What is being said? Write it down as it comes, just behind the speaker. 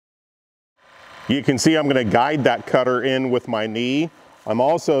You can see I'm going to guide that cutter in with my knee. I'm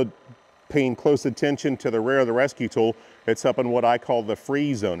also paying close attention to the rear of the rescue tool. It's up in what I call the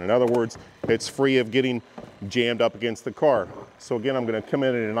free zone. In other words, it's free of getting jammed up against the car. So again, I'm going to come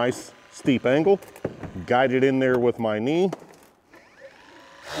in at a nice steep angle, guide it in there with my knee.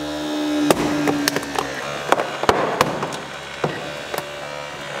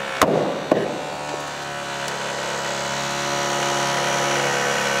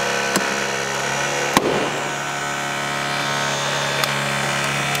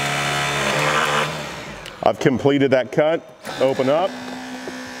 I've completed that cut. Open up.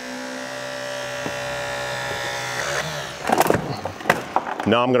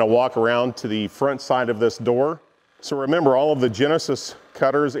 Now I'm going to walk around to the front side of this door. So remember, all of the Genesis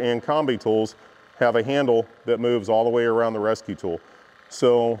cutters and combi tools have a handle that moves all the way around the rescue tool.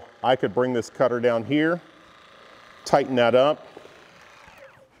 So I could bring this cutter down here, tighten that up,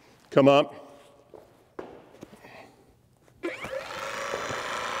 come up,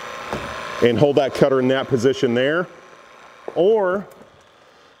 and hold that cutter in that position there. Or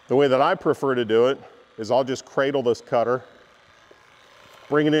the way that I prefer to do it is I'll just cradle this cutter,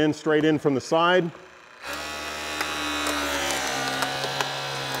 bring it in straight in from the side.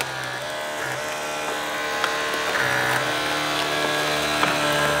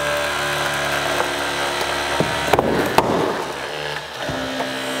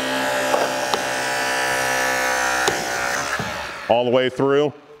 All the way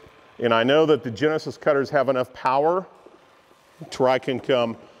through. And I know that the Genesis cutters have enough power to where I can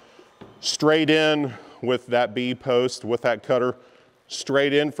come straight in with that B post, with that cutter,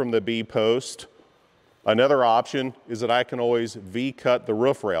 straight in from the B post. Another option is that I can always V-cut the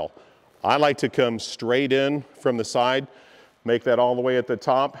roof rail. I like to come straight in from the side, make that all the way at the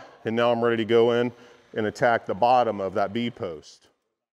top, and now I'm ready to go in and attack the bottom of that B post.